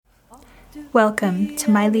Welcome to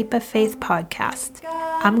my Leap of Faith podcast.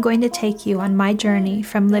 I'm going to take you on my journey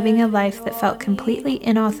from living a life that felt completely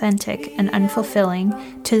inauthentic and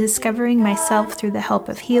unfulfilling to discovering myself through the help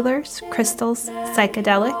of healers, crystals,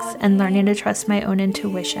 psychedelics, and learning to trust my own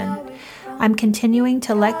intuition. I'm continuing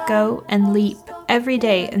to let go and leap every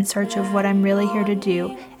day in search of what I'm really here to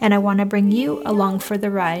do, and I want to bring you along for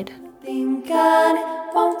the ride.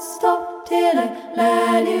 Won't stop till I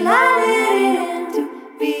let it into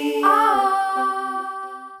be.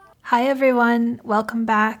 Hi everyone, welcome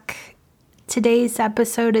back. Today's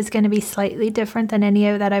episode is going to be slightly different than any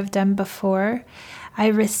of that I've done before. I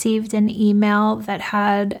received an email that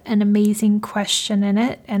had an amazing question in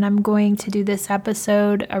it, and I'm going to do this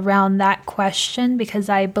episode around that question because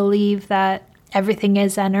I believe that everything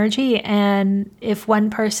is energy, and if one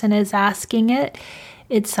person is asking it,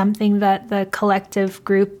 it's something that the collective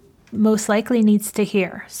group most likely needs to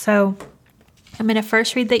hear. So I'm going to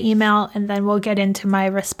first read the email and then we'll get into my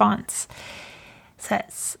response. It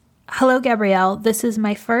says, "Hello, Gabrielle. This is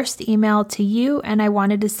my first email to you, and I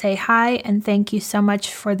wanted to say hi and thank you so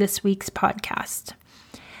much for this week's podcast.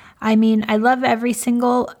 I mean, I love every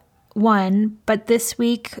single one, but this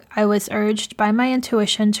week I was urged by my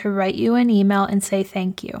intuition to write you an email and say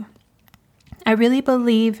thank you. I really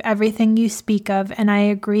believe everything you speak of, and I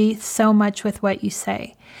agree so much with what you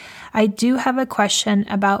say. I do have a question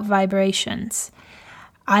about vibrations.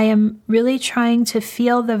 I am really trying to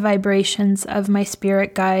feel the vibrations of my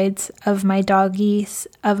spirit guides, of my doggies,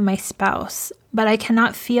 of my spouse, but I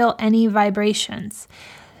cannot feel any vibrations.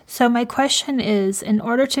 So my question is, in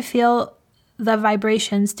order to feel the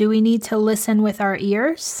vibrations, do we need to listen with our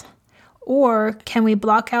ears? Or can we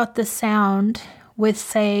block out the sound with,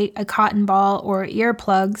 say, a cotton ball or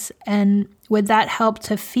earplugs, and would that help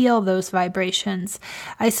to feel those vibrations?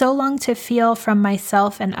 I so long to feel from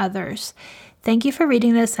myself and others. Thank you for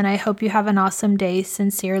reading this, and I hope you have an awesome day.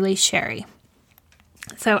 Sincerely, Sherry."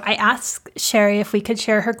 So I asked Sherry if we could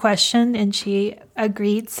share her question, and she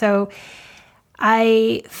agreed. So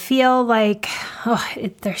I feel like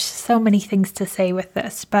there's so many things to say with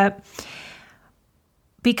this, but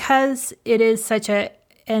because it is such an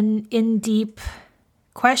in-deep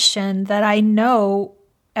question that I know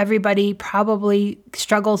everybody probably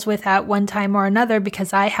struggles with at one time or another,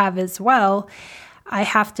 because I have as well, I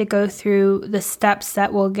have to go through the steps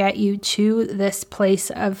that will get you to this place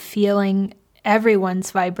of feeling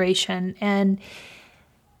everyone's vibration. And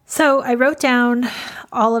so I wrote down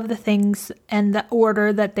all of the things and the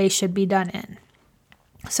order that they should be done in.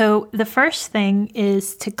 So the first thing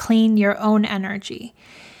is to clean your own energy.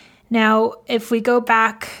 Now, if we go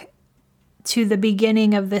back to the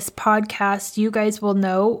beginning of this podcast, you guys will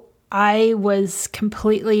know I was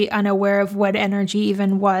completely unaware of what energy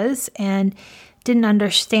even was and didn't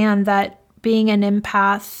understand that being an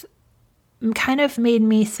empath kind of made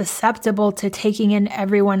me susceptible to taking in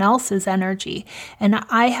everyone else's energy. And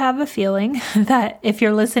I have a feeling that if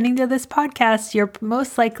you're listening to this podcast, you're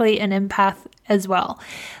most likely an empath as well,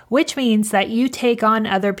 which means that you take on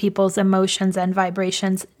other people's emotions and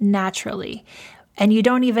vibrations naturally. And you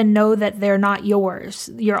don't even know that they're not yours.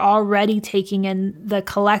 You're already taking in the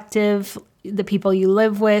collective, the people you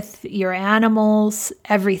live with, your animals,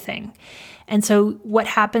 everything. And so what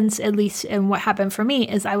happens, at least, and what happened for me,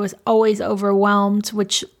 is I was always overwhelmed,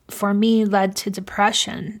 which for me led to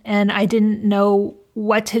depression. And I didn't know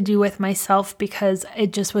what to do with myself because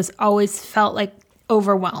it just was always felt like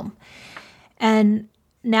overwhelm. And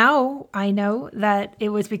now I know that it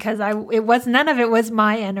was because none of it was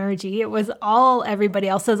my energy. It was all everybody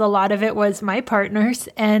else's. A lot of it was my partner's.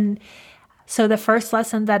 And so the first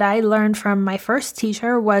lesson that I learned from my first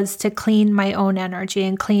teacher was to clean my own energy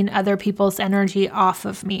and clean other people's energy off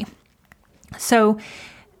of me. So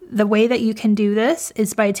the way that you can do this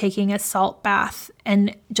is by taking a salt bath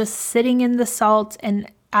and just sitting in the salt,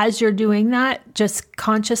 and as you're doing that, just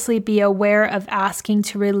consciously be aware of asking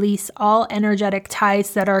to release all energetic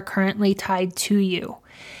ties that are currently tied to you.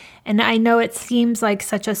 And I know it seems like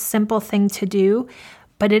such a simple thing to do,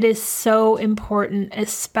 but it is so important,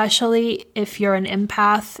 especially if you're an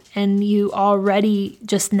empath and you already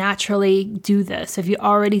just naturally do this. If you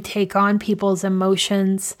already take on people's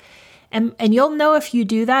emotions, and you'll know if you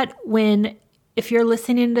do that if you're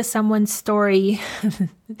listening to someone's story,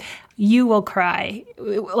 you will cry.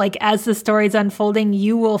 Like as the story's unfolding,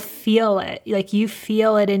 you will feel it. Like you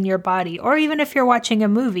feel it in your body. Or even if you're watching a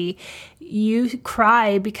movie, you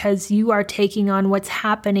cry because you are taking on what's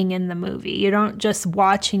happening in the movie. You don't just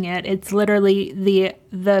watching it. It's literally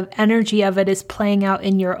the energy of it is playing out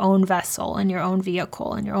in your own vessel, in your own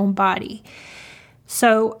vehicle, in your own body.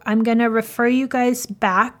 So I'm going to refer you guys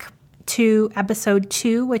back to episode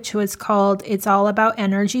 2, which was called It's All About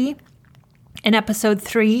Energy, and episode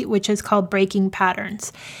 3, which is called Breaking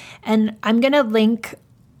Patterns. And I'm going to link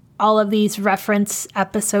all of these reference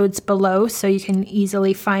episodes below so you can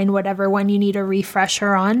easily find whatever one you need a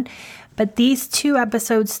refresher on. But these 2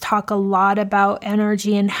 episodes talk a lot about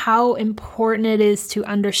energy and how important it is to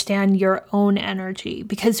understand your own energy,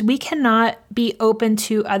 because we cannot be open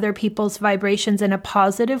to other people's vibrations in a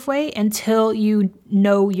positive way until you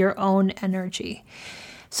know your own energy.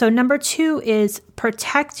 So number 2 is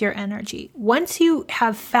protect your energy. Once you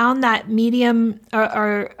have found that medium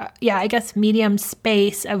medium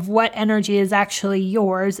space of what energy is actually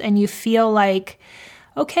yours, and you feel like,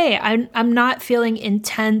 okay, I'm not feeling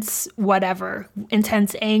intense anger,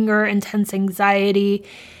 intense anxiety,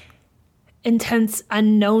 intense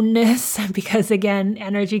unknownness, because again,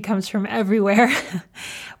 energy comes from everywhere.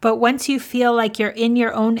 But once you feel like you're in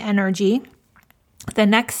your own energy, the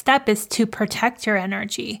next step is to protect your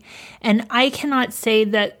energy. And I cannot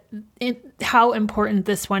say how important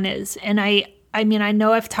this one is. And I mean, I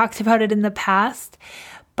know I've talked about it in the past,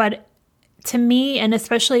 but to me, and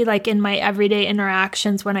especially like in my everyday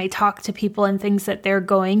interactions when I talk to people and things that they're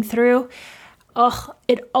going through,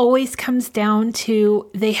 it always comes down to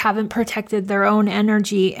they haven't protected their own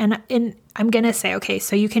energy. And I'm going to say, okay,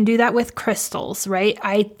 so you can do that with crystals, right?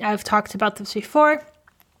 I've talked about this before.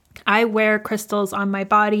 I wear crystals on my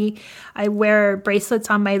body. I wear bracelets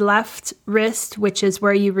on my left wrist, which is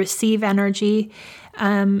where you receive energy.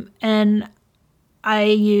 And I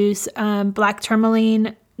use black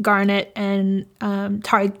tourmaline, garnet, and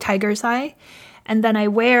tiger's eye. And then I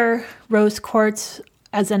wear rose quartz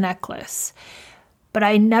as a necklace. But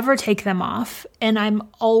I never take them off. And I'm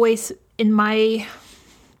always, in my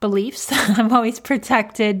beliefs, I'm always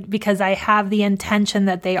protected because I have the intention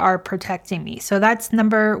that they are protecting me. So that's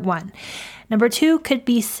number 1. Number 2 could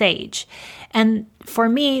be sage. And for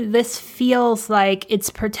me, this feels like it's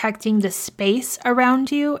protecting the space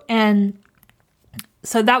around you. And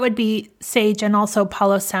so that would be sage, and also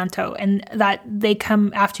Palo Santo, and that they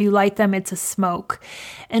come after you light them, it's a smoke.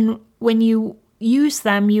 And when you use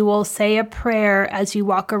them, you will say a prayer as you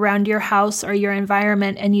walk around your house or your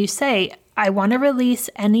environment, and you say, I want to release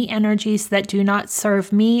any energies that do not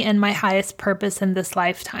serve me and my highest purpose in this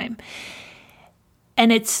lifetime.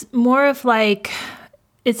 And it's more of like,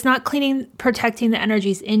 it's not protecting the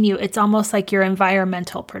energies in you. It's almost like your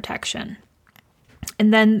environmental protection.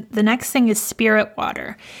 And then the next thing is spirit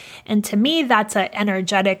water. And to me, that's an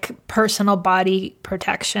energetic personal body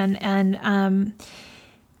protection. And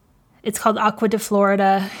it's called Aqua de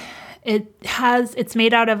Florida. It's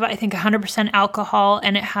made out of, I think, 100% alcohol,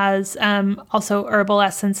 and it has also herbal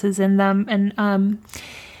essences in them. And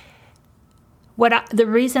the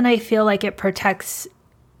reason I feel like it protects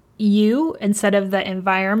you instead of the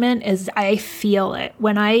environment is I feel it.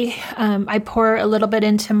 When I pour a little bit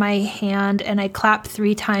into my hand and I clap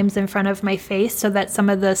 3 times in front of my face so that some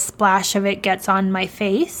of the splash of it gets on my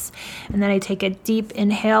face. And then I take a deep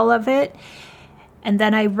inhale of it. And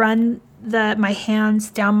then I run my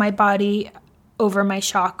hands down my body over my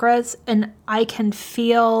chakras. And I can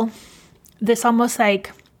feel this almost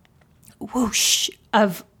like whoosh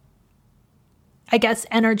of, I guess,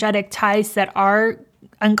 energetic ties that are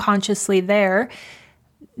unconsciously there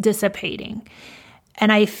dissipating.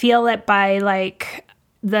 And I feel it by like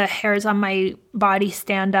the hairs on my body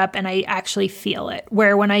stand up, and I actually feel it.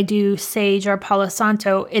 Where when I do sage or Palo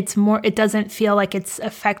Santo, it doesn't feel like it's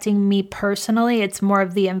affecting me personally. It's more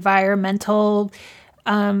of the environmental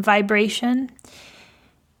vibration.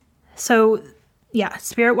 So yeah,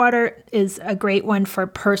 spirit water is a great one for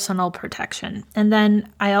personal protection. And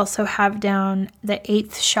then I also have down the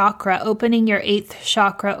 8th chakra, opening your 8th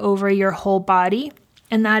chakra over your whole body.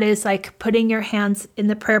 And that is like putting your hands in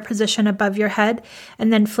the prayer position above your head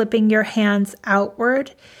and then flipping your hands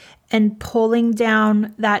outward and pulling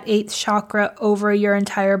down that 8th chakra over your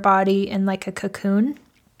entire body in like a cocoon.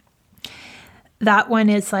 That one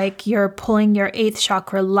is like you're pulling your 8th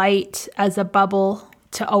chakra light as a bubble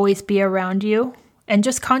to always be around you, and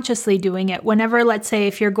just consciously doing it. Whenever, let's say,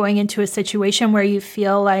 if you're going into a situation where you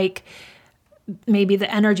feel like maybe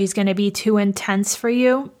the energy is going to be too intense for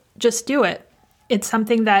you, just do it. It's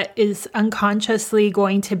something that is unconsciously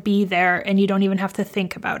going to be there, and you don't even have to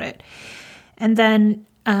think about it. And then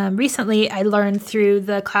recently I learned through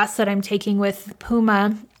the class that I'm taking with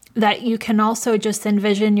Puma that you can also just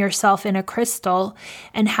envision yourself in a crystal,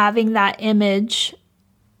 and having that image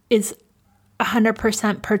is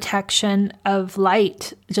 100% protection of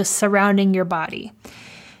light just surrounding your body.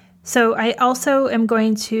 So I also am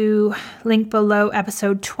going to link below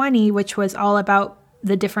episode 20, which was all about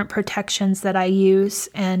the different protections that I use,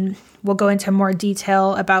 and we'll go into more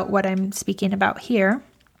detail about what I'm speaking about here.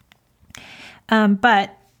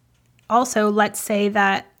 But also, let's say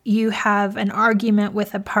that you have an argument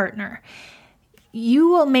with a partner. You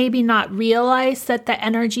will maybe not realize that the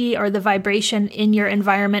energy or the vibration in your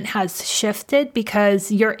environment has shifted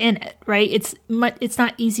because you're in it, right? It's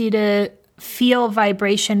not easy to feel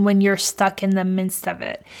vibration when you're stuck in the midst of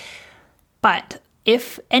it. But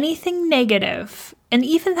if anything negative, and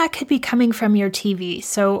even that could be coming from your TV.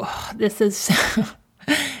 So this is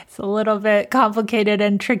it's a little bit complicated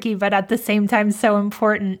and tricky, but at the same time so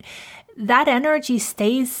important. That energy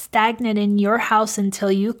stays stagnant in your house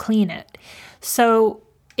until you clean it. So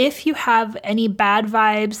if you have any bad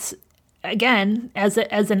vibes, again, as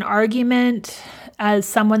an argument, as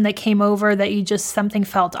someone that came over that you just something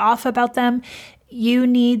felt off about them, you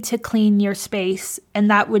need to clean your space.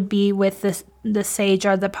 And that would be with the sage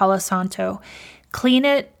or the Palo Santo. Clean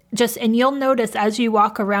it and you'll notice as you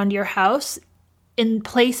walk around your house in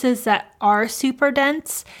places that are super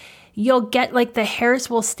dense, you'll get like the hairs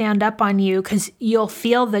will stand up on you because you'll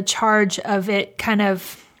feel the charge of it kind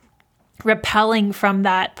of repelling from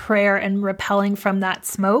that prayer and repelling from that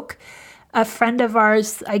smoke. A friend of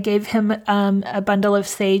ours, I gave him a bundle of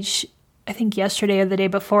sage, I think yesterday or the day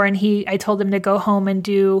before, and I told him to go home and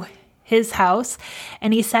do his house.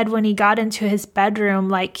 And he said when he got into his bedroom,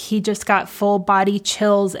 like he just got full body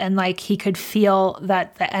chills and like he could feel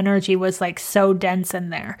that the energy was like so dense in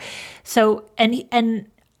there. So, and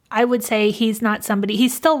I would say he's not somebody,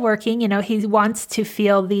 he's still working, he wants to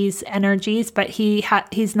feel these energies, but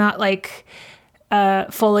he's not like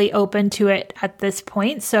fully open to it at this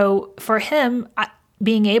point. So for him,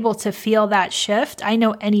 being able to feel that shift, I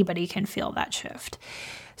know anybody can feel that shift.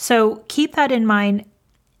 So keep that in mind,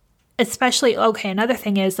 especially, another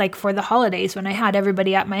thing is like for the holidays, when I had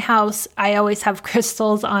everybody at my house, I always have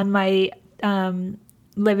crystals on my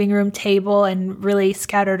living room table and really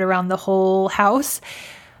scattered around the whole house.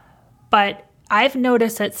 But I've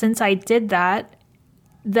noticed that since I did that,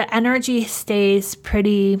 the energy stays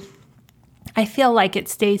I feel like it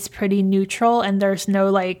stays pretty neutral and there's no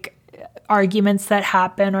like arguments that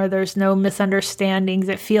happen or there's no misunderstandings.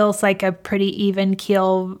 It feels like a pretty even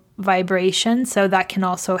keel vibration. So that can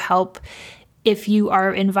also help if you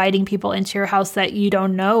are inviting people into your house that you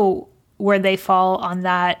don't know where they fall on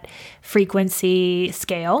that frequency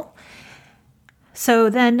scale. So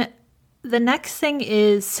then the next thing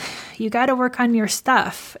is you got to work on your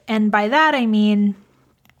stuff. And by that, I mean,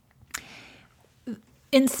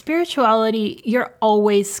 in spirituality, you're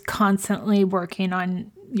always constantly working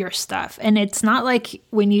on your stuff. And it's not like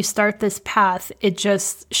when you start this path, it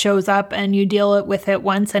just shows up and you deal with it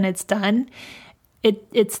once and it's done.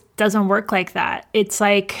 It doesn't work like that. It's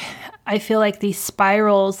like, I feel like these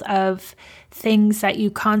spirals of things that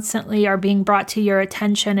you constantly are being brought to your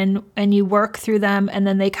attention and you work through them and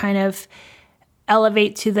then they kind of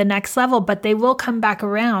elevate to the next level, but they will come back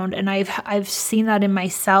around. And I've seen that in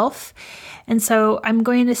myself. And so I'm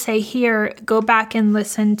going to say here, go back and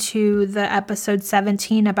listen to the episode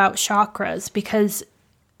 17 about chakras, because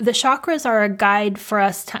the chakras are a guide for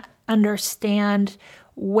us to understand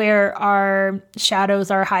where our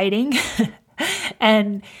shadows are hiding.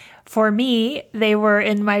 And for me, they were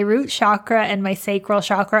in my root chakra and my sacral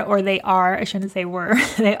chakra, or they are, I shouldn't say were,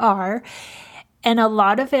 they are. And a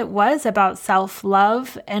lot of it was about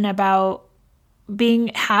self-love and about being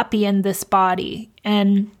happy in this body.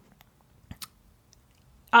 And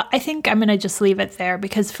I think I'm going to just leave it there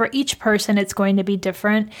because for each person, it's going to be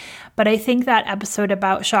different. But I think that episode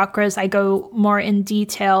about chakras, I go more in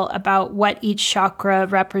detail about what each chakra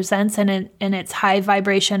represents and in its high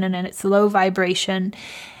vibration and in its low vibration.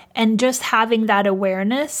 And just having that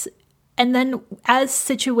awareness. And then as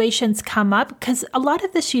situations come up, because a lot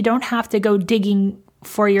of this, you don't have to go digging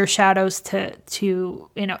for your shadows to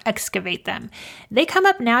excavate them. They come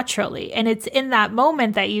up naturally. And it's in that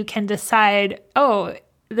moment that you can decide,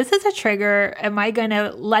 this is a trigger. Am I going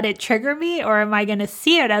to let it trigger me, or am I going to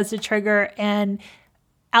see it as a trigger and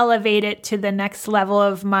elevate it to the next level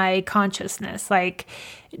of my consciousness? Like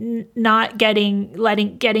not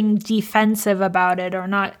getting defensive about it, or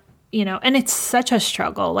not, and it's such a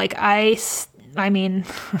struggle. Like I mean,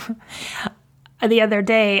 the other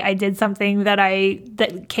day I did something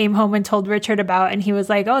that came home and told Richard about, and he was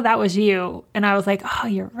like, "Oh, that was you." And I was like, "Oh,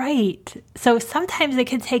 you're right." So sometimes it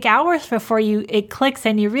can take hours before it clicks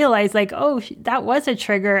and you realize like, "Oh, that was a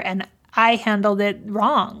trigger and I handled it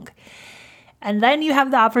wrong." And then you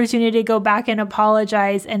have the opportunity to go back and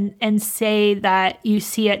apologize and say that you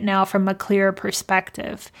see it now from a clearer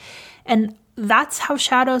perspective. And that's how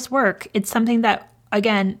shadows work. It's something that,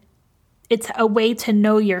 again, it's a way to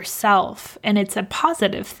know yourself, and it's a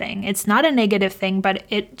positive thing. It's not a negative thing, but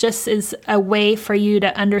it just is a way for you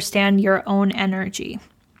to understand your own energy.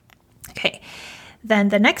 Okay. Then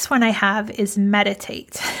the next one I have is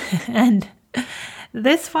meditate. And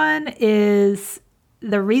this one is,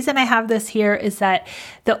 the reason I have this here is that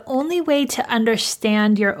the only way to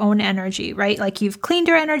understand your own energy, right? Like you've cleaned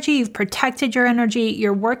your energy, you've protected your energy,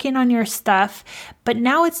 you're working on your stuff, but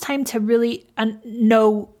now it's time to really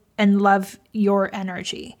know and love your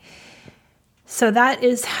energy. So that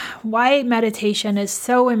is why meditation is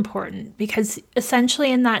so important, because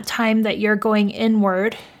essentially in that time that you're going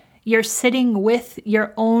inward, you're sitting with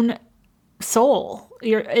your own soul.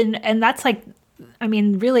 And that's like, I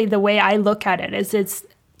mean, really the way I look at it is it's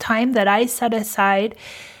time that I set aside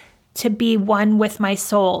to be one with my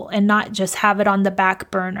soul and not just have it on the back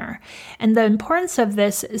burner. And the importance of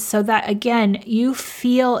this is so that, again, you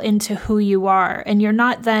feel into who you are, and you're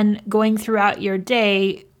not then going throughout your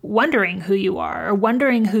day wondering who you are or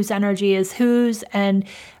wondering whose energy is whose and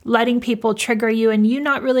letting people trigger you and you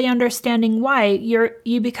not really understanding why.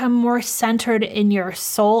 You become more centered in your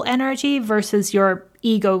soul energy versus your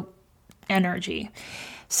ego energy.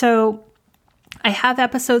 So I have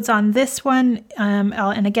episodes on this one,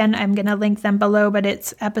 and again, I'm going to link them below, but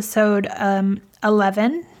it's episode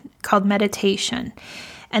 11 called Meditation.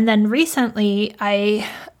 And then recently I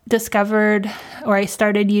discovered, or I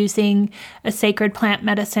started using a sacred plant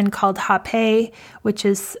medicine called Hape, which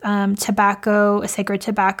is tobacco, a sacred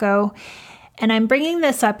tobacco. And I'm bringing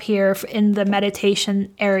this up here in the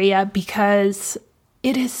meditation area because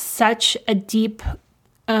it is such a deep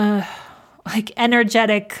like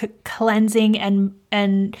energetic cleansing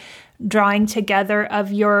and drawing together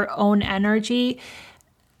of your own energy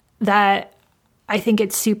that I think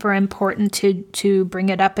it's super important to bring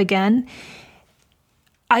it up again.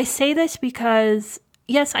 I say this because,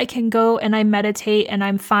 yes, I can go and I meditate and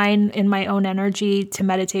I'm fine in my own energy to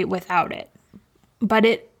meditate without it.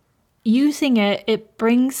 But using it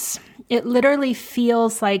literally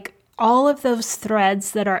feels like all of those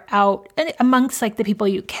threads that are out amongst like the people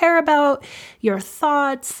you care about, your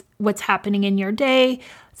thoughts, what's happening in your day,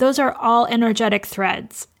 those are all energetic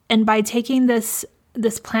threads. And by taking this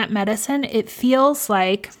plant medicine, it feels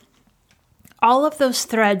like all of those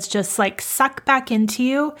threads just like suck back into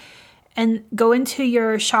you and go into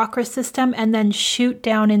your chakra system and then shoot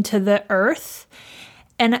down into the earth.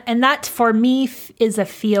 And that for me is a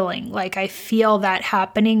feeling, like I feel that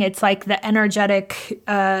happening. It's like the energetic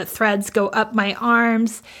threads go up my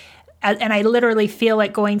arms and I literally feel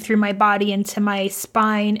it going through my body into my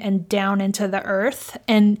spine and down into the earth.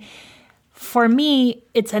 And for me,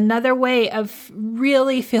 it's another way of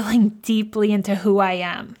really feeling deeply into who I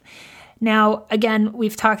am. Now, again,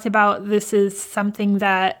 we've talked about this is something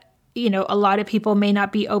that a lot of people may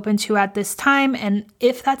not be open to at this time. And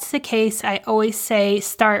if that's the case, I always say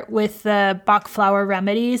start with the Bach flower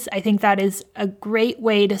remedies. I think that is a great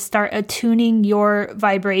way to start attuning your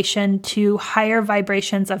vibration to higher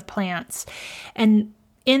vibrations of plants. And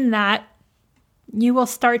in that, you will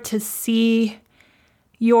start to see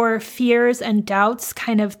your fears and doubts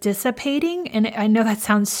kind of dissipating. And I know that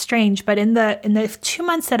sounds strange, but in the 2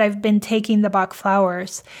 months that I've been taking the Bach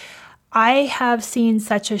flowers, I have seen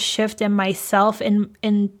such a shift in myself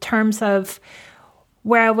in terms of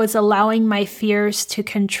where I was allowing my fears to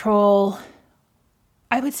control,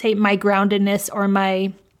 I would say, my groundedness or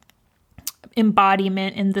my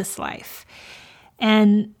embodiment in this life.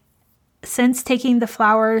 And since taking the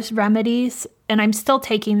flowers remedies, and I'm still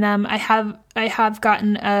taking them, I have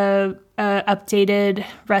gotten a updated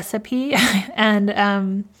recipe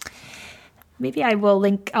and maybe I will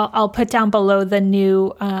link, I'll put down below the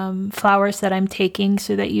new flowers that I'm taking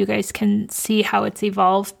so that you guys can see how it's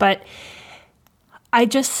evolved. But I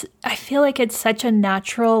feel like it's such a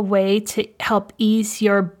natural way to help ease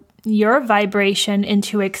your vibration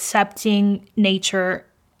into accepting nature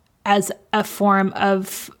as a form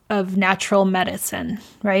of natural medicine,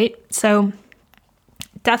 right? So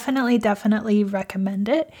definitely recommend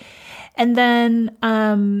it. And then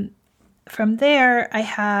from there, I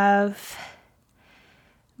have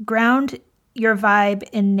ground your vibe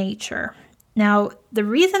in nature. Now, the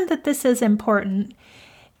reason that this is important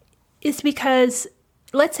is because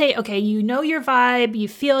let's say, okay, you know your vibe, you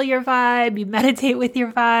feel your vibe, you meditate with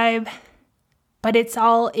your vibe, but it's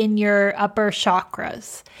all in your upper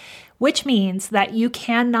chakras, which means that you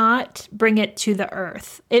cannot bring it to the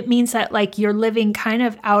earth. It means that like you're living kind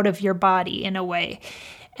of out of your body in a way.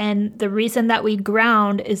 And the reason that we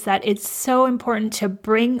ground is that it's so important to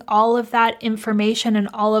bring all of that information and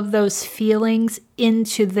all of those feelings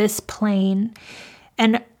into this plane.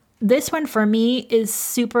 And this one for me is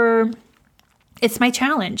super it's my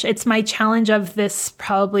challenge. It's my challenge of this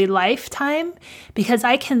probably lifetime, because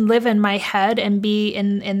I can live in my head and be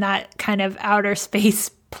in that kind of outer space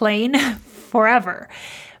plane forever.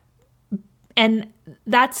 And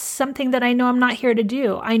that's something that I know I'm not here to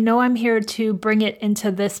do. I know I'm here to bring it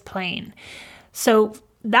into this plane. So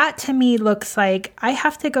that to me looks like I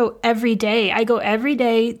have to go every day. I go every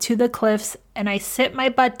day to the cliffs and I sit my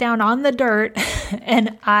butt down on the dirt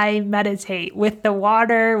and I meditate with the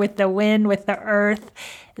water, with the wind, with the earth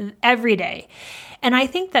every day. And I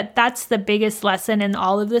think that that's the biggest lesson in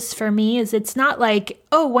all of this for me, is it's not like,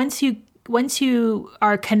 oh, once you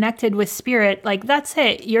are connected with spirit, like that's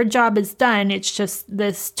it, your job is done. It's just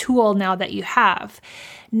this tool now that you have.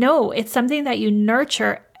 No, it's something that you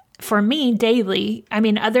nurture. For me, daily. I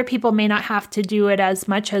mean, other people may not have to do it as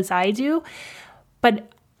much as I do,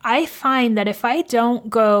 but I find that if I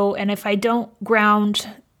don't go and if I don't ground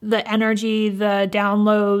the energy, the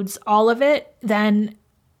downloads, all of it, then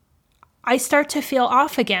I start to feel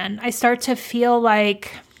off again. I start to feel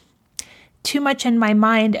like too much in my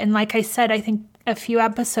mind. And like I said, I think a few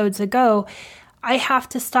episodes ago, I have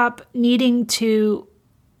to stop needing to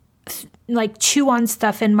like chew on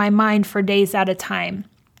stuff in my mind for days at a time.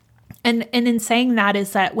 And in saying that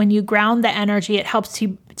is that when you ground the energy, it helps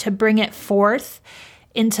you to bring it forth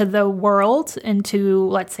into the world, into,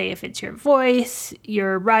 let's say, if it's your voice,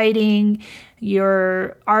 your writing,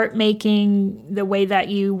 your art making, the way that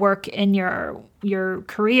you work in your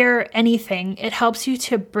career, anything. It helps you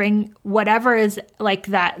to bring whatever is like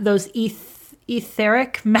that, those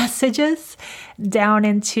etheric messages down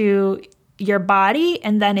into your body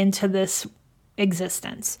and then into this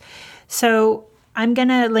existence. So I'm going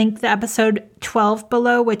to link the episode 12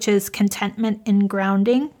 below, which is contentment in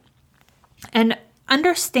grounding. And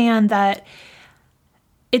understand that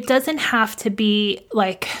it doesn't have to be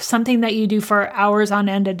like something that you do for hours on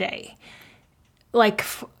end a day. Like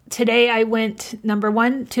today I went, number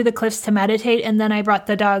one, to the cliffs to meditate, and then I brought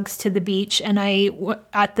the dogs to the beach. And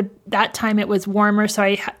that time it was warmer, so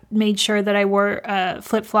I made sure that I wore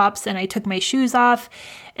flip-flops and I took my shoes off.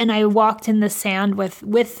 And I walked in the sand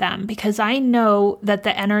with them, because I know that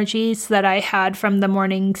the energies that I had from the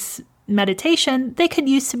morning's meditation, they could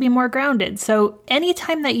use to be more grounded. So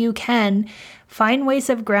anytime that you can find ways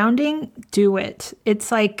of grounding, do it.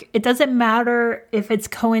 It's like, it doesn't matter if it's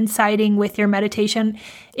coinciding with your meditation.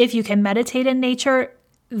 If you can meditate in nature,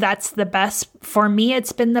 that's the best. For me,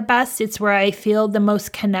 it's been the best. It's where I feel the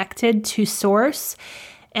most connected to source.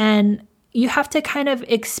 And you have to kind of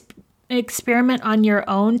experiment on your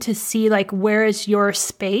own to see like where is your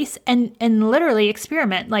space, and literally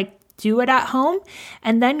experiment, like do it at home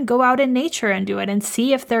and then go out in nature and do it and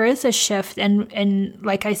see if there is a shift. And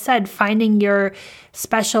like I said, finding your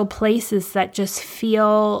special places that just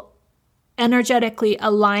feel energetically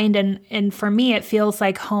aligned. And for me, it feels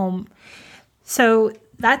like home. So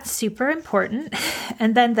that's super important.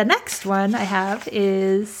 And then the next one I have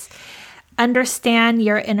is understand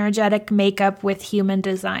your energetic makeup with human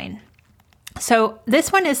design. So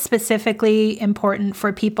this one is specifically important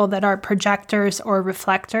for people that are projectors or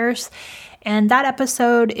reflectors. And that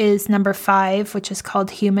episode is number 5, which is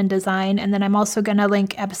called Human Design. And then I'm also going to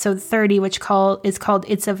link episode 30, which is called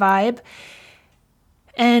It's a Vibe.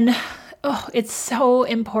 And it's so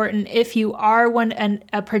important if you are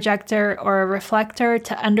a projector or a reflector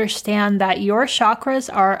to understand that your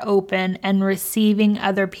chakras are open and receiving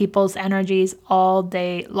other people's energies all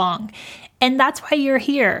day long. And that's why you're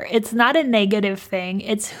here. It's not a negative thing.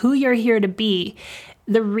 It's who you're here to be.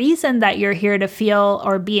 The reason that you're here to feel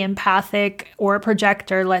or be empathic or a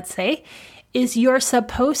projector, let's say, is you're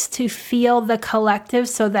supposed to feel the collective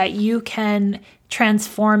so that you can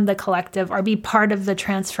transform the collective or be part of the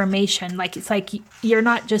transformation. Like it's like you're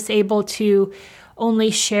not just able to only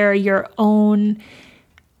share your own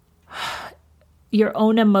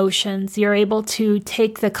emotions. You're able to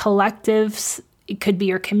take the collectives. It could be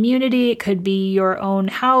your community, it could be your own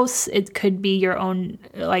house, it could be your own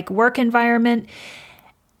like work environment,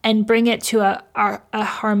 and bring it to a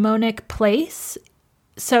harmonic place.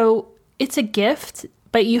 So it's a gift,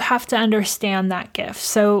 but you have to understand that gift.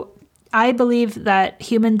 So I believe that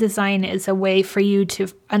human design is a way for you to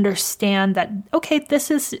understand that, okay,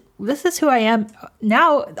 this is who I am.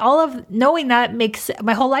 Now, all of knowing that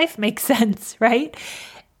my whole life makes sense, right?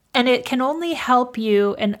 And it can only help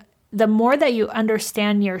you, and the more that you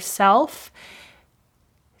understand yourself,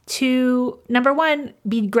 to, number one,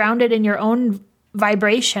 be grounded in your own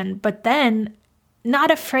vibration, but then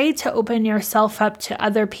not afraid to open yourself up to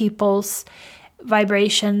other people's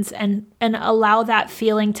vibrations and allow that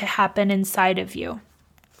feeling to happen inside of you.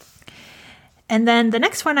 And then the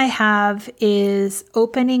next one I have is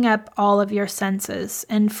opening up all of your senses.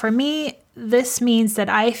 And for me, this means that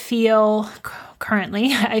I feel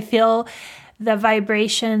the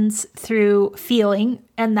vibrations through feeling.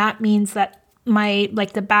 And that means that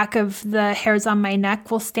the back of the hairs on my neck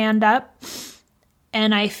will stand up.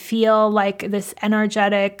 And I feel like this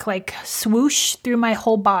energetic like swoosh through my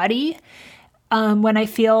whole body when I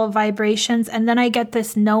feel vibrations. And then I get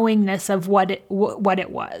this knowingness of what it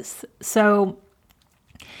was. So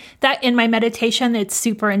that in my meditation, it's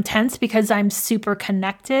super intense because I'm super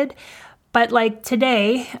connected. But like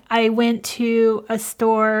today, I went to a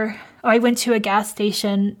gas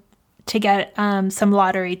station to get some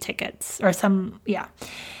lottery tickets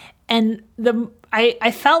And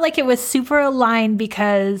I felt like it was super aligned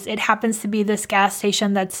because it happens to be this gas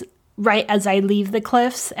station that's right as I leave the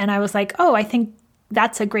cliffs. And I was like, oh, I think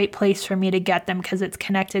that's a great place for me to get them because it's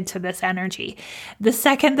connected to this energy. The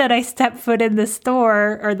second that I stepped foot in the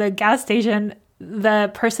store or the gas station, the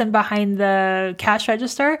person behind the cash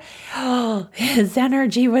register, his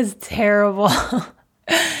energy was terrible.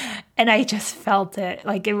 And I just felt it.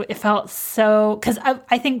 Like it felt so, because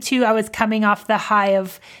I think too, I was coming off the high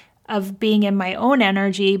of being in my own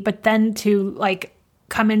energy, but then to like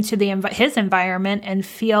come into his environment and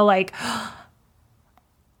feel like,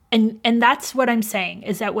 and that's what I'm saying,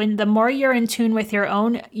 is that when the more you're in tune with your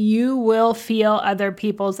own, you will feel other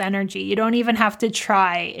people's energy. You don't even have to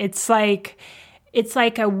try. It's like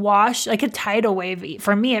a wash, like a tidal wave.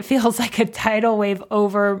 For me, it feels like a tidal wave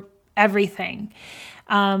over everything.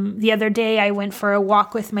 The other day I went for a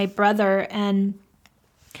walk with my brother and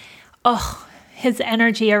his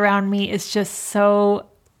energy around me is just so,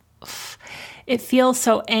 it feels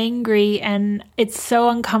so angry and it's so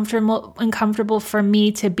uncomfortable for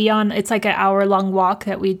me to be on. It's like an hour-long walk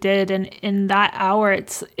that we did. And in that hour,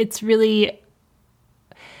 it's really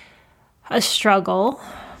a struggle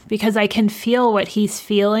because I can feel what he's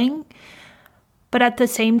feeling. But at the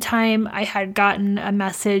same time, I had gotten a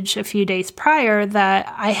message a few days prior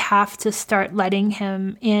that I have to start letting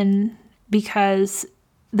him in because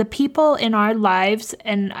the people in our lives,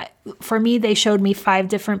 and for me, they showed me 5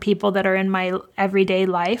 different people that are in my everyday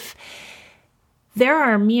life. There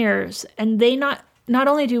are mirrors, and they not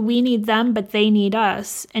only do we need them, but they need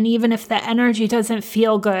us. And even if the energy doesn't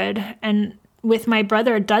feel good, and with my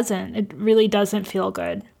brother, it really doesn't feel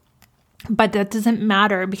good. But that doesn't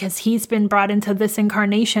matter because he's been brought into this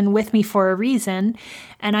incarnation with me for a reason.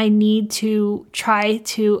 And I need to try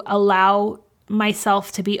to allow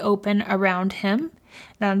myself to be open around him.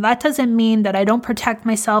 Now, that doesn't mean that I don't protect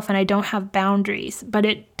myself and I don't have boundaries, but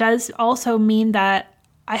it does also mean that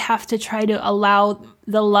I have to try to allow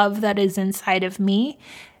the love that is inside of me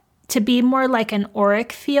to be more like an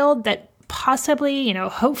auric field that possibly,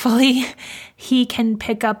 hopefully he can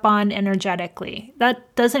pick up on energetically.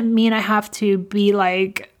 That doesn't mean I have to be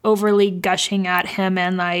like overly gushing at him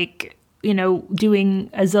and like,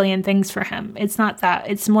 doing a zillion things for him. It's not that.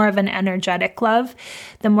 It's more of an energetic love.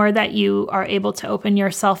 The more that you are able to open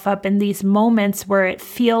yourself up in these moments where it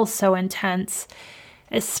feels so intense,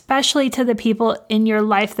 especially to the people in your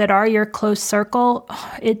life that are your close circle,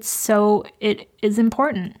 it is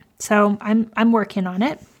important. So I'm working on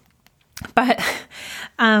it. But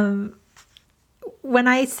when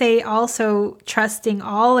I say also trusting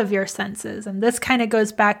all of your senses, and this kind of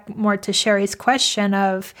goes back more to Sherry's question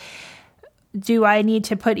of, do I need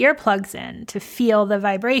to put earplugs in to feel the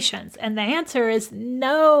vibrations? And the answer is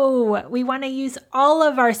no. We want to use all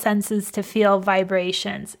of our senses to feel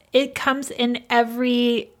vibrations. It comes in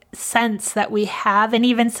every sense that we have, and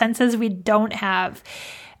even senses we don't have,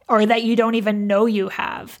 or that you don't even know you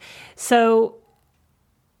have. So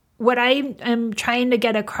what I am trying to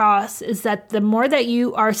get across is that the more that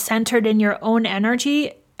you are centered in your own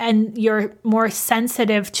energy and you're more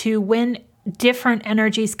sensitive to when different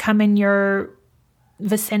energies come in your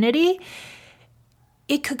vicinity,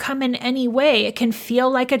 it could come in any way. It can feel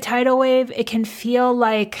like a tidal wave. It can feel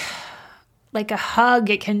like a hug.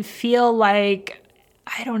 It can feel like,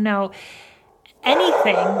 I don't know,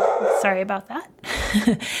 anything. Sorry about that.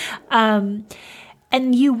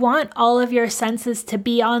 And you want all of your senses to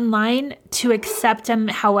be online to accept them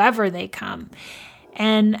however they come.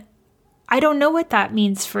 And I don't know what that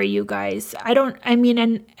means for you guys. And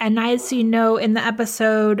as you know, in the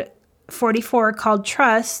episode 44 called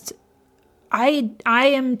Trust, I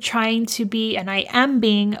am trying to be, and I am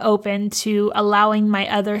being open to allowing my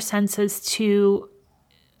other senses to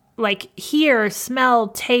like hear, smell,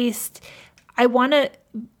 taste. I want to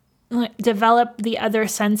develop the other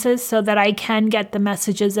senses so that I can get the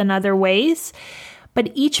messages in other ways.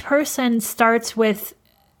 But each person starts with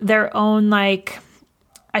their own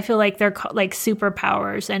I feel like they're like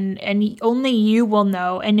superpowers, and only you will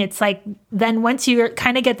know. And it's like, then once you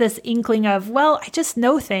kind of get this inkling of, well, I just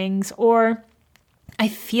know things, or I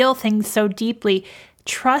feel things so deeply,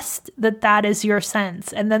 trust that that is your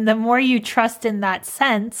sense. And then the more you trust in that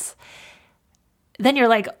sense, then you're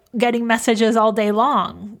like getting messages all day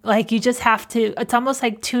long. Like you just have to, it's almost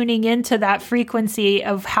like tuning into that frequency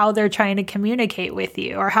of how they're trying to communicate with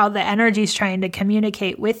you, or how the energy is trying to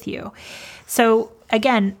communicate with you. So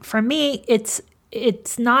again, for me, it's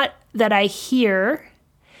not that I hear,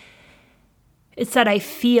 it's that I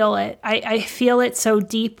feel it. I feel it so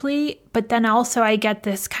deeply, but then also I get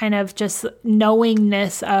this kind of just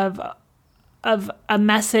knowingness of a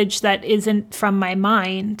message that isn't from my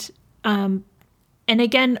mind. And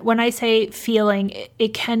again, when I say feeling,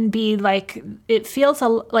 it can be like, it feels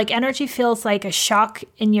like energy feels like a shock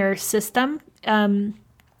in your system,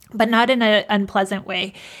 but not in an unpleasant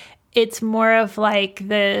way. It's more of like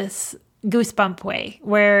this goosebump way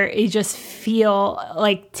where you just feel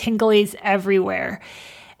like tinglies everywhere.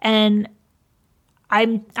 And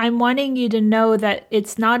I'm wanting you to know that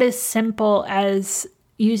it's not as simple as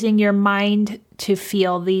using your mind to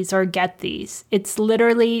feel these or get these. It's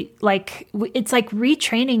literally like, it's like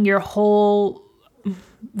retraining your whole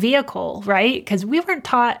vehicle, right? Because we weren't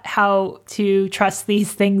taught how to trust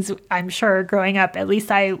these things, I'm sure, growing up. At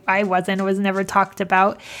least I wasn't. It was never talked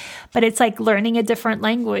about. But it's like learning a different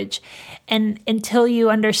language. And until you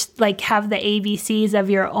have the ABCs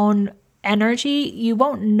of your own energy, you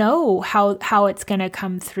won't know how it's going to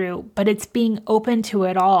come through. But it's being open to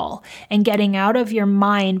it all and getting out of your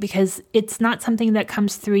mind, because it's not something that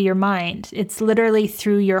comes through your mind. It's literally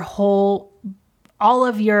through your all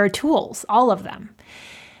of your tools, all of them.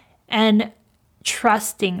 And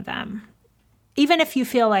trusting them. Even if you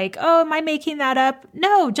feel like, oh, am I making that up?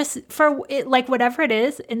 No, just for it, like whatever it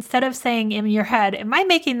is, instead of saying in your head, am I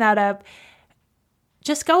making that up?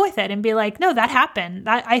 Just go with it and be like, no, that happened.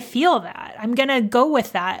 I feel that. I'm going to go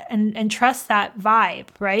with that and trust that vibe,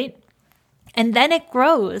 right? And then it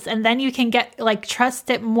grows, and then you can get like trust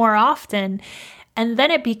it more often. And then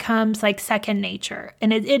it becomes like second nature.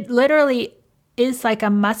 And it literally is like a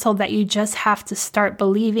muscle that you just have to start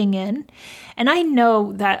believing in. And I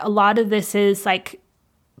know that a lot of this is like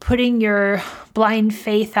putting your blind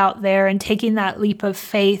faith out there and taking that leap of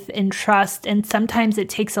faith and trust. And sometimes it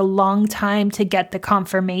takes a long time to get the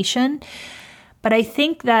confirmation. But I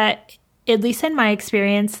think that, at least in my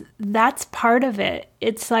experience, that's part of it.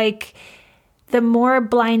 It's like the more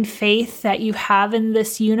blind faith that you have in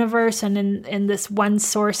this universe and in this one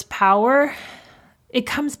source power, it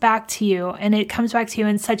comes back to you, and it comes back to you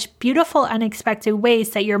in such beautiful, unexpected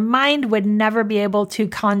ways that your mind would never be able to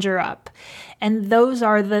conjure up. And those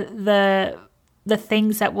are the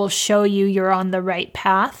things that will show you you're on the right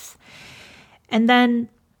path. And then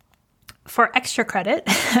for extra credit,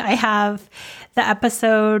 I have the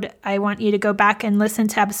episode, I want you to go back and listen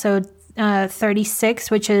to episode 36,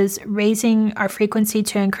 which is raising our frequency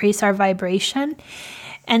to increase our vibration.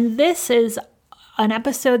 And this is an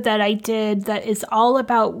episode that I did that is all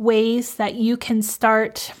about ways that you can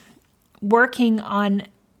start working on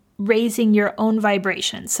raising your own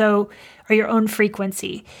vibration, or your own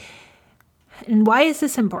frequency. And why is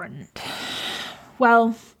this important?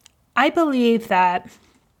 Well, I believe that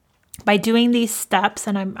by doing these steps,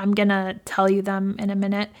 and I'm going to tell you them in a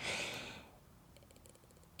minute,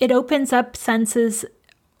 it opens up senses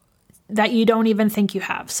that you don't even think you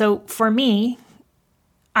have. So for me,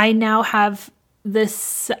 I now have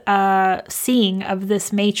this seeing of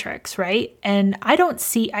this matrix, right? And I don't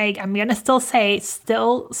see, I'm going to still say,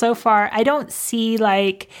 so far, I don't see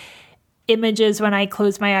like images when I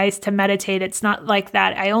close my eyes to meditate. It's not like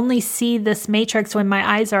that. I only see this matrix when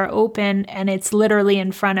my eyes are open, and it's literally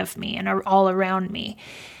in front of me and all around me.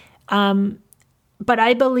 But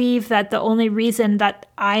I believe that the only reason that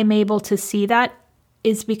I'm able to see that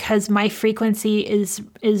is because my frequency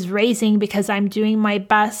is raising, because I'm doing my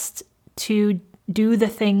best to do the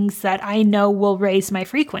things that I know will raise my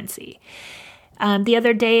frequency. The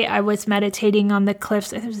other day I was meditating on the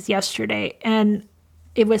cliffs, it was yesterday, and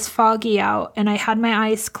it was foggy out, and I had my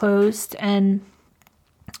eyes closed, and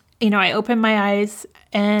I opened my eyes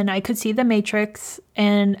and I could see the matrix,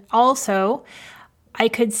 and also I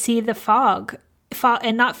could see the fog,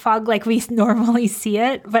 and not fog like we normally see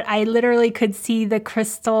it, but I literally could see the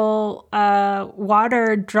crystal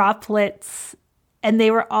water droplets, and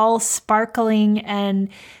they were all sparkling and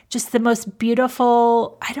just the most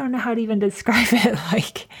beautiful, I don't know how to even describe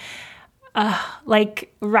it,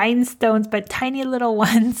 like rhinestones, but tiny little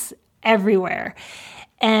ones everywhere.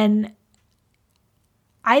 And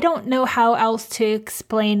I don't know how else to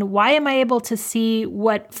explain why am I able to see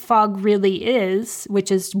what fog really is,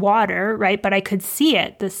 which is water, right? But I could see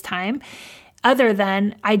it this time, other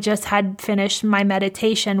than I just had finished my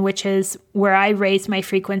meditation, which is where I raise my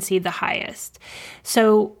frequency the highest.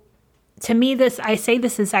 So to me, I say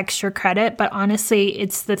this is extra credit, but honestly,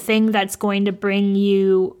 it's the thing that's going to bring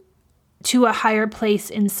you to a higher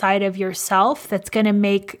place inside of yourself that's going to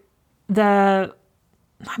make the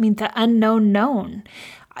unknown known.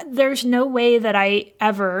 There's no way that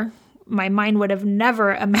my mind would have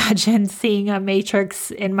never imagined seeing a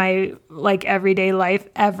matrix in my everyday life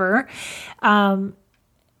ever.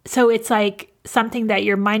 So it's like something that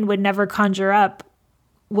your mind would never conjure up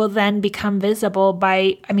will then become visible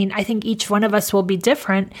I think each one of us will be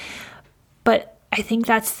different, but I think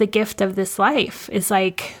that's the gift of this life is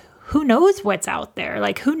who knows what's out there?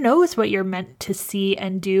 Who knows what you're meant to see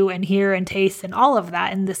and do and hear and taste and all of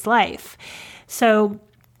that in this life? So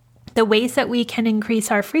the ways that we can increase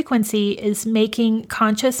our frequency is making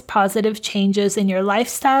conscious positive changes in your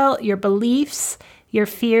lifestyle, your beliefs, your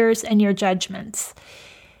fears, and your judgments.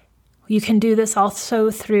 You can do this also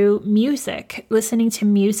through music, listening to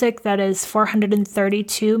music that is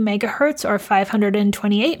 432 megahertz or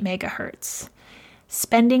 528 megahertz.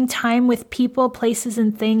 Spending time with people, places,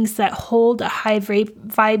 and things that hold a high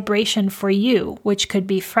vibration for you, which could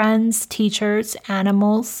be friends, teachers,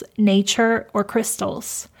 animals, nature, or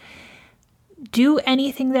crystals. Do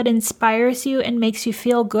anything that inspires you and makes you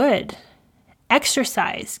feel good.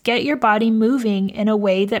 Exercise. Get your body moving in a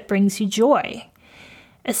way that brings you joy.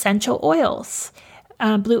 Essential oils.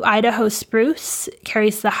 Blue Idaho spruce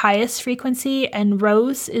carries the highest frequency, and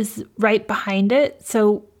rose is right behind it.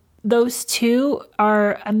 So those two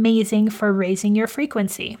are amazing for raising your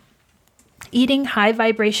frequency. Eating high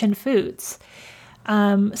vibration foods.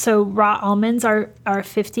 So raw almonds are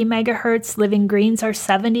 50 megahertz, living greens are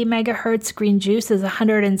 70 megahertz, green juice is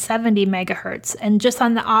 170 megahertz. And just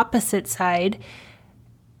on the opposite side,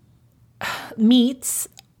 meats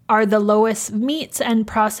and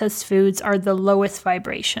processed foods are the lowest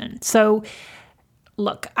vibration. So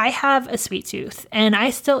look, I have a sweet tooth and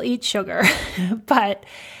I still eat sugar, but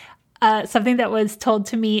something that was told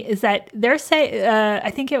to me is that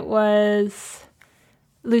I think it was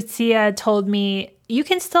Lucia told me, you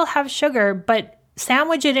can still have sugar, but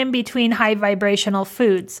sandwich it in between high vibrational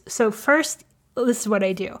foods. So first, this is what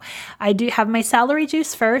I do. I do have my celery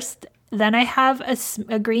juice first, then I have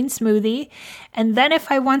a green smoothie, and then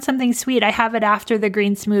if I want something sweet, I have it after the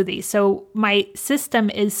green smoothie. So my system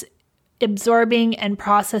is absorbing and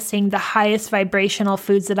processing the highest vibrational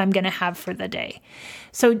foods that I'm going to have for the day.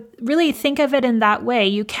 So really think of it in that way.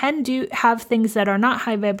 You can have things that are not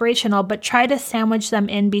high vibrational, but try to sandwich them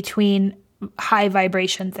in between high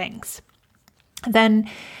vibration things. Then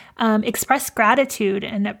express gratitude,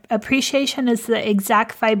 and appreciation is the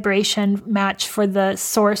exact vibration match for the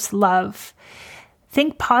source love.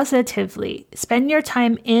 Think positively. Spend your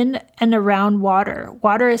time in and around water.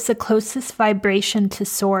 Water is the closest vibration to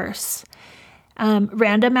source.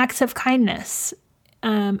 Random acts of kindness.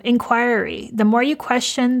 Inquiry. The more you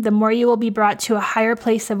question, the more you will be brought to a higher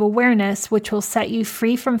place of awareness, which will set you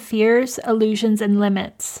free from fears, illusions, and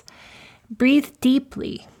limits. Breathe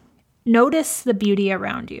deeply. Notice the beauty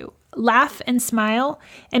around you. Laugh and smile,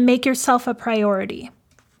 and make yourself a priority.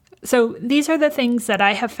 So these are the things that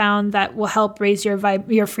I have found that will help raise your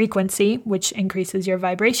frequency, which increases your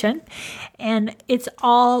vibration, and it's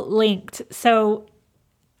all linked. So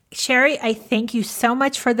Sherry, I thank you so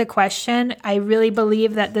much for the question. I really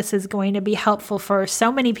believe that this is going to be helpful for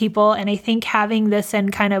so many people, and I think having this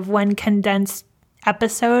in kind of one condensed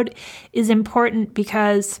episode is important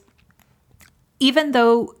because even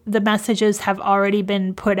though the messages have already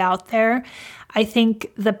been put out there, I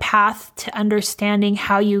think the path to understanding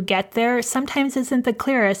how you get there sometimes isn't the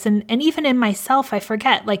clearest. And even in myself, I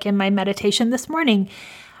forget, like in my meditation this morning,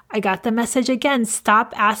 I got the message again,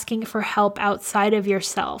 stop asking for help outside of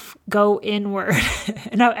yourself, go inward.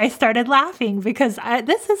 And I started laughing because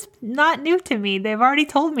this is not new to me. They've already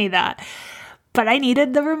told me that, but I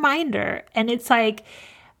needed the reminder. And it's like,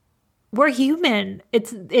 we're human.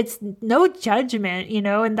 It's no judgment,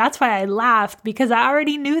 and that's why I laughed because I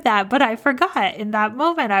already knew that, but I forgot in that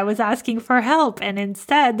moment I was asking for help. And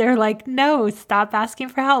instead they're like, no, stop asking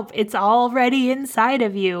for help. It's already inside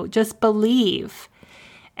of you. Just believe.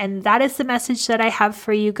 And that is the message that I have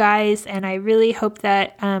for you guys. And I really hope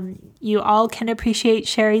that you all can appreciate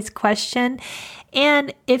Sherry's question.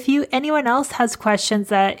 And if anyone else has questions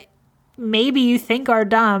that maybe you think are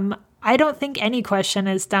dumb, I don't think any question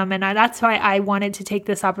is dumb. And that's why I wanted to take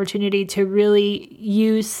this opportunity to really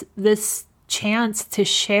use this chance to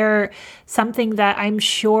share something that I'm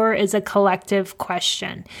sure is a collective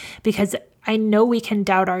question, because I know we can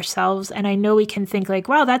doubt ourselves, and I know we can think like,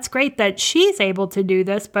 wow, that's great that she's able to do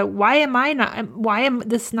this, but why am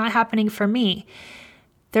this not happening for me?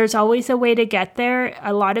 There's always a way to get there.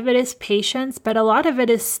 A lot of it is patience, but a lot of it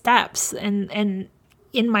is steps. And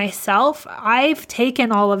in myself, I've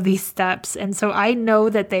taken all of these steps, and so I know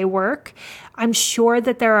that they work. I'm sure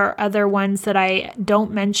that there are other ones that I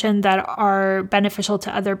don't mention that are beneficial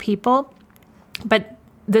to other people, but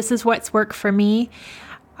this is what's worked for me,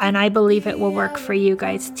 and I believe it will work for you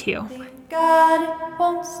guys too. God, it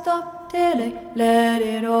won't stop till I let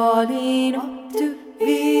it all in. Up to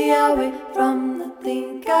be away from the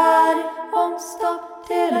thing. God, it won't stop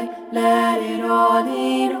till I let it all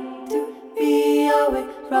in. Up to be away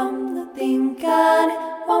from the thing. God,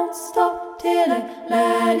 it won't stop till I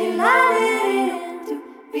let it